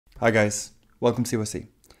Hi guys, welcome to COC.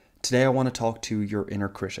 Today I want to talk to your inner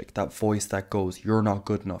critic, that voice that goes, you're not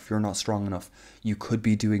good enough, you're not strong enough, you could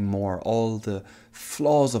be doing more. All the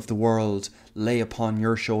flaws of the world lay upon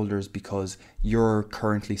your shoulders because you're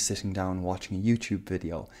currently sitting down watching a YouTube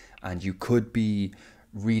video and you could be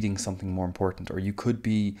reading something more important, or you could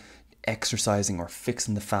be exercising or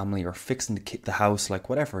fixing the family or fixing the house, like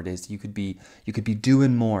whatever it is. You could be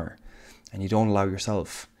doing more and you don't allow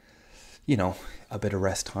yourself a bit of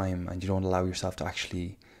rest time, and you don't allow yourself to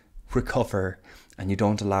actually recover, and you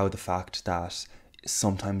don't allow the fact that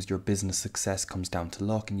sometimes your business success comes down to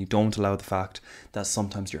luck, and you don't allow the fact that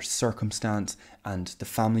sometimes your circumstance and the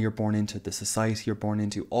family you're born into, the society you're born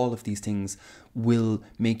into, all of these things will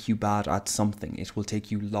make you bad at something. It will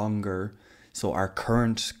take you longer. So our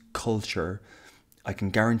current culture, I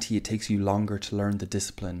can guarantee it takes you longer to learn the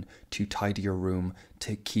discipline to tidy your room,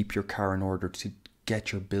 to keep your car in order, to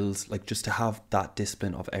get your bills, like just to have that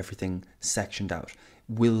discipline of everything sectioned out,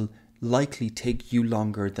 will likely take you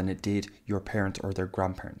longer than it did your parents or their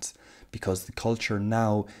grandparents, because the culture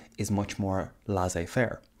now is much more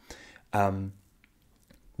laissez-faire,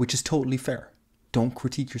 which is totally fair. Don't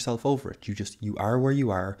critique yourself over it. You are where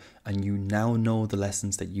you are, and you now know the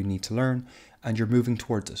lessons that you need to learn, and you're moving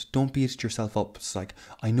towards it. Don't beat yourself up. It's like,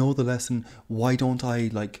 I know the lesson, why don't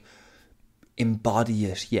I embody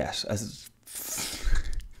it yet?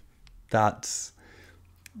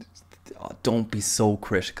 Don't be so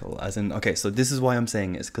critical. As in, okay, so this is why I'm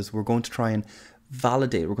saying this, because we're going to try and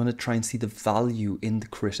validate, we're going to try and see the value in the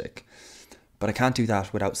critic. But I can't do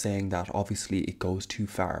that without saying that obviously it goes too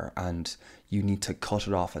far and you need to cut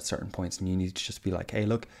it off at certain points, and you need to just be like, hey,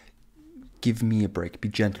 look, give me a break, be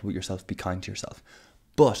gentle with yourself, be kind to yourself.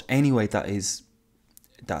 But anyway, that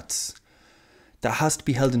has to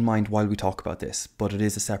be held in mind while we talk about this, but it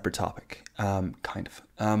is a separate topic,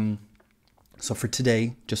 So for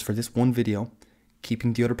today, just for this one video,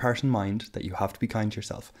 keeping the other part in mind that you have to be kind to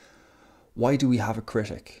yourself. Why do we have a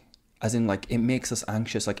critic? As in, it makes us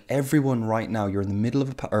anxious. Like, everyone right now, you're in the middle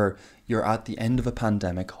of you're at the end of a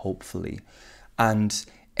pandemic, hopefully, and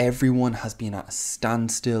everyone has been at a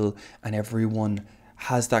standstill, and everyone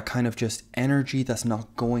has that kind of just energy that's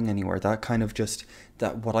not going anywhere, that kind of just,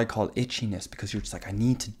 that what I call itchiness, because you're just like, I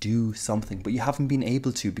need to do something, but you haven't been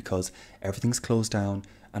able to because everything's closed down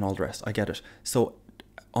and all the rest. I get it. So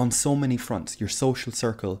on so many fronts, your social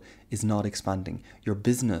circle is not expanding. Your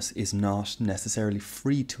business is not necessarily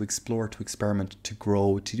free to explore, to experiment, to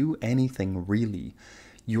grow, to do anything really.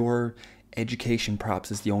 Your education perhaps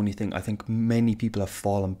is the only thing. I think many people have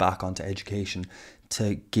fallen back onto education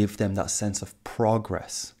to give them that sense of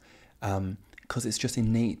progress, because it's just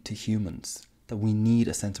innate to humans that we need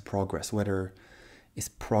a sense of progress, whether it's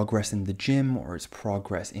progress in the gym, or it's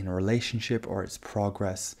progress in a relationship, or it's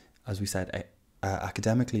progress, as we said,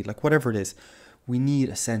 academically, like whatever it is. We need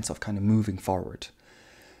a sense of kind of moving forward,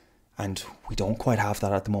 and we don't quite have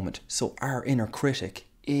that at the moment. So our inner critic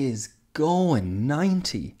is going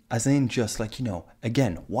 90, as in just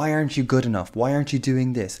again, why aren't you good enough? Why aren't you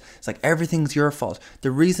doing this? It's like everything's your fault.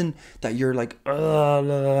 The reason that you're like,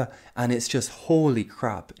 and it's just, holy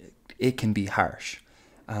crap, it can be harsh.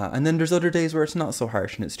 And then there's other days where it's not so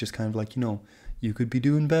harsh, and it's just kind of like, you could be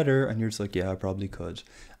doing better, and you're just like, yeah, I probably could.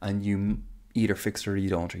 And you either fix it or you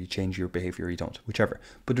don't, or you change your behavior or you don't, whichever.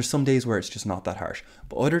 But there's some days where it's just not that harsh.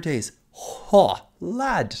 But other days,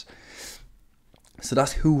 lad. So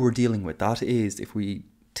that's who we're dealing with. That is, if we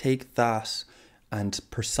take that and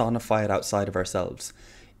personify it outside of ourselves,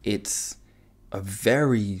 it's a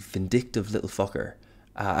very vindictive little fucker.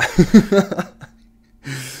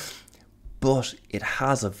 But it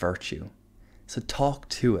has a virtue. So talk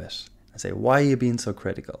to it and say, why are you being so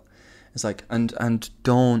critical? It's like, and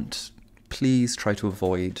don't, please try to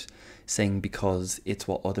avoid saying because it's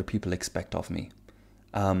what other people expect of me.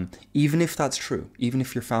 Even if that's true, even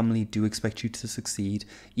if your family do expect you to succeed,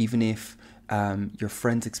 even if your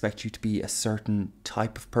friends expect you to be a certain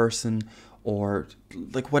type of person, or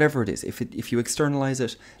like whatever it is, if you externalize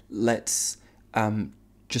it, let's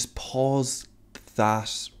just pause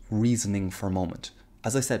that reasoning for a moment.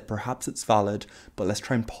 As I said, perhaps it's valid, but let's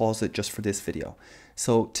try and pause it just for this video.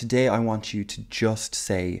 So today I want you to just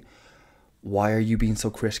say, why are you being so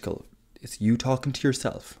critical? It's you talking to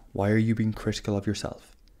yourself. Why are you being critical of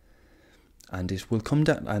yourself? And it will come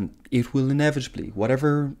down, and it will inevitably,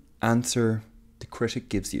 whatever answer the critic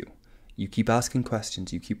gives you, you keep asking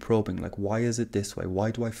questions, you keep probing, like, why is it this way?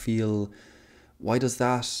 Why do I feel, why does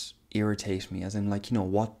that irritate me? As in,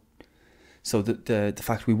 what? So the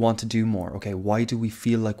fact we want to do more. Okay, why do we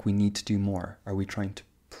feel like we need to do more? Are we trying to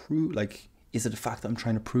prove, is it the fact that I'm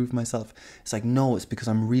trying to prove myself? It's like, no, it's because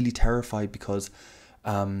I'm really terrified because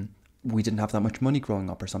we didn't have that much money growing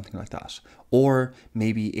up or something like that. Or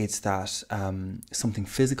maybe it's that something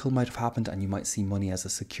physical might have happened and you might see money as a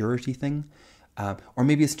security thing. Or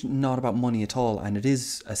maybe it's not about money at all, and it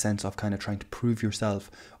is a sense of kind of trying to prove yourself,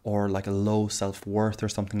 or like a low self-worth or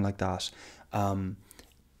something like that.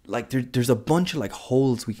 Like there's a bunch of like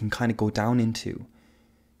holes we can kind of go down into.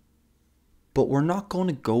 But we're not going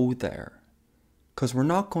to go there, because we're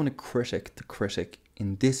not going to critic the critic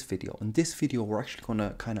in this video. In this video, we're actually going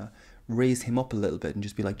to kind of raise him up a little bit and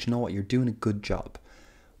just be like, do you know what, you're doing a good job.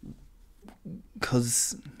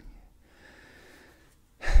 Because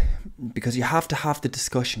you have to have the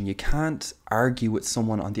discussion. You can't argue with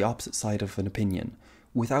someone on the opposite side of an opinion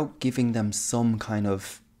without giving them some kind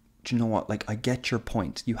of, do you know what, like, I get your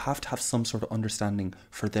point. You have to have some sort of understanding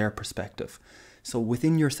for their perspective. So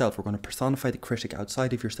within yourself, we're going to personify the critic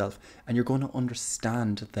outside of yourself, and you're going to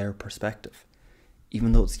understand their perspective.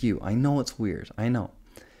 Even though it's you. I know it's weird, I know.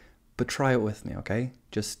 But try it with me, okay?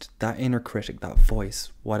 Just that inner critic, that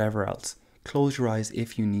voice, whatever else. Close your eyes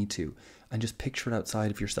if you need to, and just picture it outside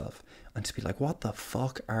of yourself, and just be like, what the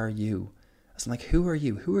fuck are you? It's like, who are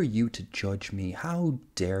you? Who are you to judge me? How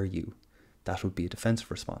dare you? That would be a defensive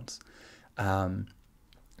response.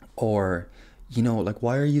 Or, you know, like,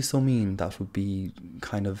 why are you so mean? That would be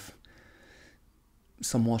kind of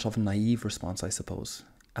somewhat of a naive response, I suppose.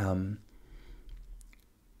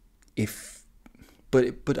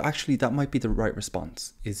 But actually that might be the right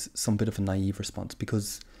response, is some bit of a naive response,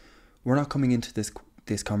 because we're not coming into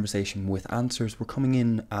this conversation with answers. We're coming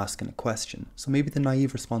in asking a question. So maybe the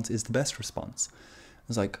naive response is the best response.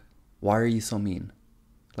 It's like, why are you so mean?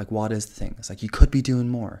 Like, what is the thing? It's like, you could be doing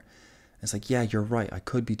more. It's like, yeah, you're right, I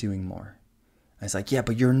could be doing more. And it's like, yeah,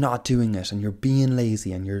 but you're not doing it, and you're being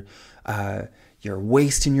lazy, and you're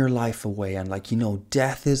wasting your life away, and like, you know,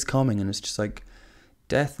 death is coming. And it's just like,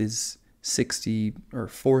 death is 60 or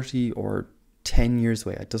 40 or 10 years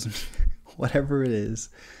away. It doesn't, whatever it is.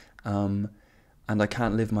 And I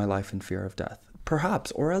can't live my life in fear of death.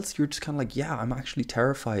 Perhaps. Or else you're just kind of like, yeah, I'm actually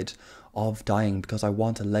terrified of dying because I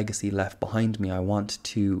want a legacy left behind me. I want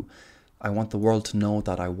the world to know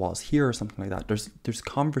that I was here, or something like that. There's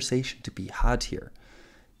conversation to be had here.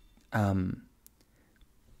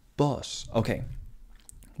 But, okay,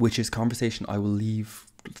 which is conversation I will leave,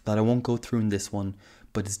 that I won't go through in this one,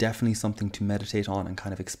 but it's definitely something to meditate on and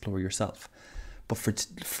kind of explore yourself. But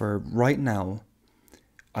for right now,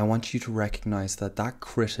 I want you to recognize that that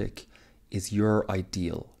critic is your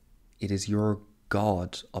ideal. It is your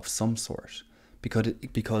God of some sort.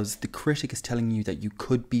 Because the critic is telling you that you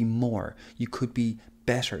could be more, you could be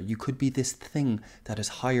better, you could be this thing that is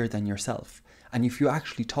higher than yourself. And if you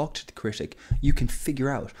actually talk to the critic, you can figure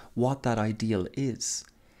out what that ideal is.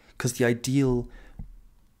 Because the ideal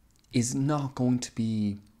is not going to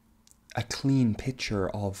be a clean picture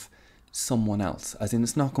of someone else. As in,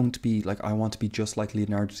 it's not going to be like, I want to be just like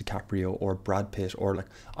Leonardo DiCaprio or Brad Pitt, or like,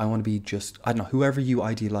 I want to be just, I don't know, whoever you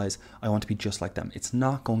idealize, I want to be just like them. It's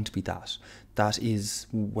not going to be that. That is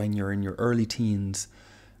when you're in your early teens,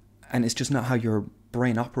 and it's just not how your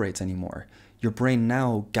brain operates anymore. Your brain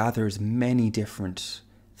now gathers many different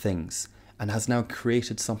things and has now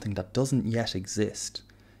created something that doesn't yet exist.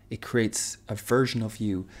 It creates a version of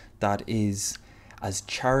you that is as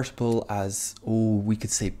charitable as, oh, we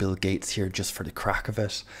could say Bill Gates here just for the crack of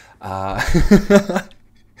it.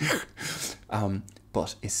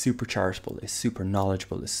 But is super charitable, is super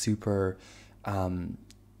knowledgeable, is super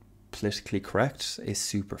politically correct, is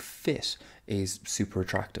super fit, is super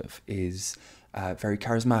attractive, is very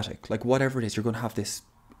charismatic. Like, whatever it is, you're going to have this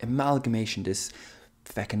amalgamation, this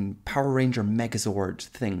fucking Power Ranger Megazord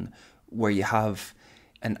thing, where you have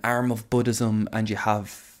an arm of Buddhism and you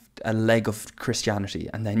have a leg of Christianity,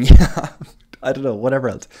 and then you have, I don't know, whatever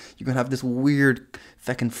else. You're going to have this weird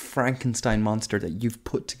fucking Frankenstein monster that you've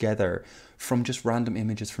put together from just random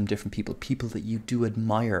images from different people that you do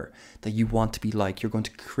admire, that you want to be like. You're going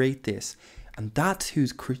to create this, and that's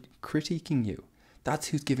who's critiquing you. That's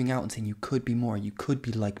who's giving out and saying, you could be more, you could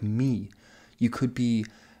be like me, you could be,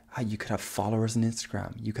 you could have followers on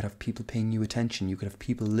Instagram, you could have people paying you attention, you could have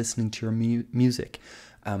people listening to your music,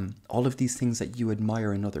 all of these things that you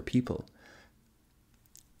admire in other people.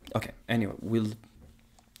 Okay, anyway, we'll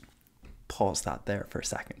pause that there for a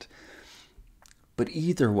second. But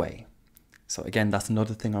either way, so again, that's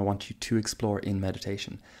another thing I want you to explore in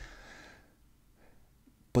meditation.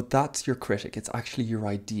 But that's your critic. It's actually your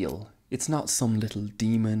ideal. It's not some little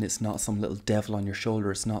demon. It's not some little devil on your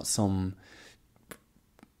shoulder. It's not some...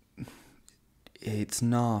 It's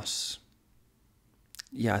not...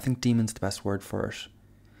 Yeah, I think demon's the best word for it.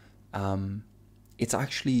 it's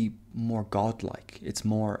actually more godlike, it's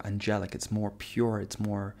more angelic, it's more pure, it's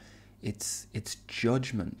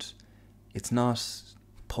judgment. It's not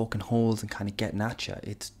poking holes and kind of getting at you.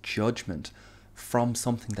 It's judgment from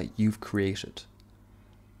something that you've created,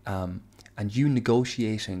 and you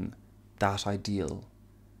negotiating that ideal,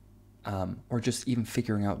 or just even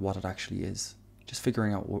figuring out what it actually is. Just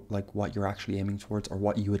figuring out what you're actually aiming towards, or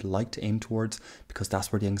what you would like to aim towards, because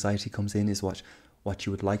that's where the anxiety comes in, is what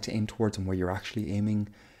you would like to aim towards and where you're actually aiming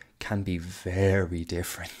can be very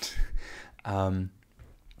different.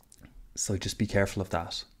 So just be careful of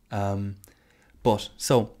that. But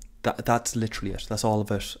so that's literally it. That's all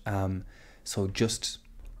of it. So just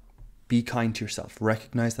be kind to yourself.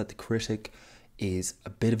 Recognize that the critic is a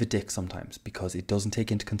bit of a dick sometimes, because it doesn't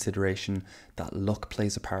take into consideration that luck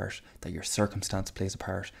plays a part, that your circumstance plays a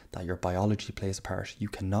part, that your biology plays a part. You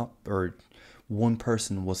cannot, or one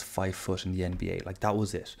person was 5 foot in the NBA, like that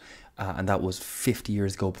was it, and that was 50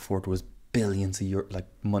 years ago, before there was billions of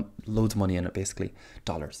loads of money in it, basically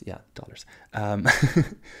dollars.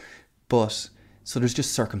 But so there's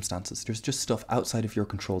just circumstances, there's just stuff outside of your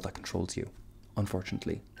control that controls you,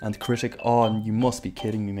 unfortunately. And the critic, oh, you must be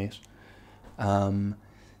kidding me, mate.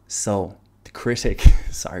 So the critic,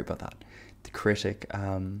 sorry about that, the critic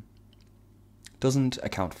doesn't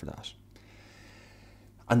account for that.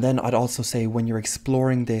 And then I'd also say, when you're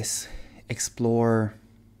exploring this, explore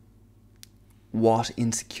what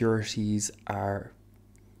insecurities are,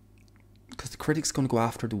 because the critic's going to go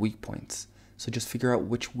after the weak points. So just figure out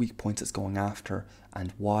which weak points it's going after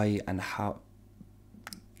and why and how.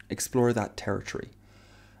 Explore that territory.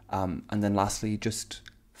 And then lastly, just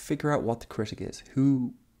figure out what the critic is.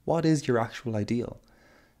 What is your actual ideal?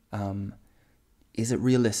 Is it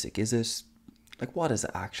realistic? Is it, like, what is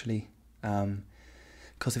it actually?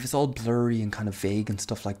 Because if it's all blurry and kind of vague and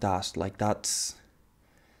stuff like that,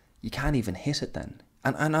 you can't even hit it then.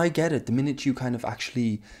 And I get it. The minute you kind of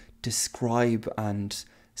actually describe and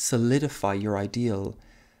solidify your ideal,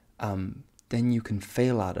 then you can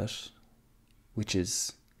fail at it, which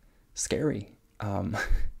is scary.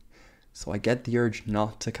 So I get the urge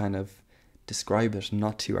not to kind of describe it,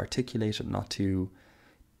 not to articulate it, not to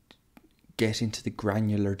get into the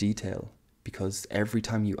granular detail, because every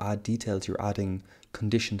time you add details, you're adding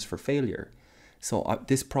conditions for failure. So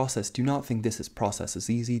this process, do not think this process is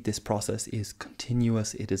easy. This process is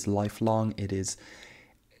continuous. It is lifelong.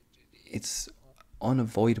 It's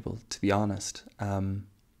unavoidable, to be honest.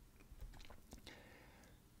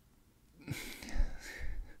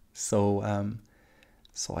 So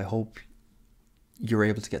I hope you're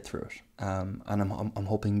able to get through it. And I'm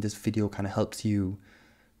hoping this video kind of helps you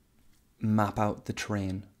map out the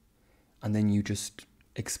terrain, and then you just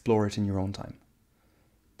explore it in your own time.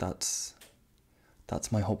 That's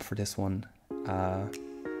my hope for this one.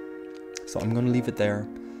 So I'm going to leave it there.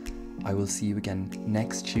 I will see you again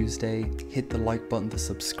next Tuesday. Hit the like button to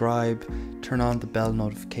subscribe, turn on the bell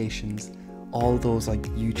notifications, all those like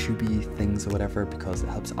YouTube-y things or whatever, because it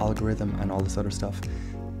helps algorithm and all this other stuff,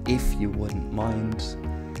 if you wouldn't mind.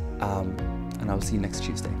 And I will see you next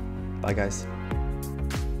Tuesday. Bye guys.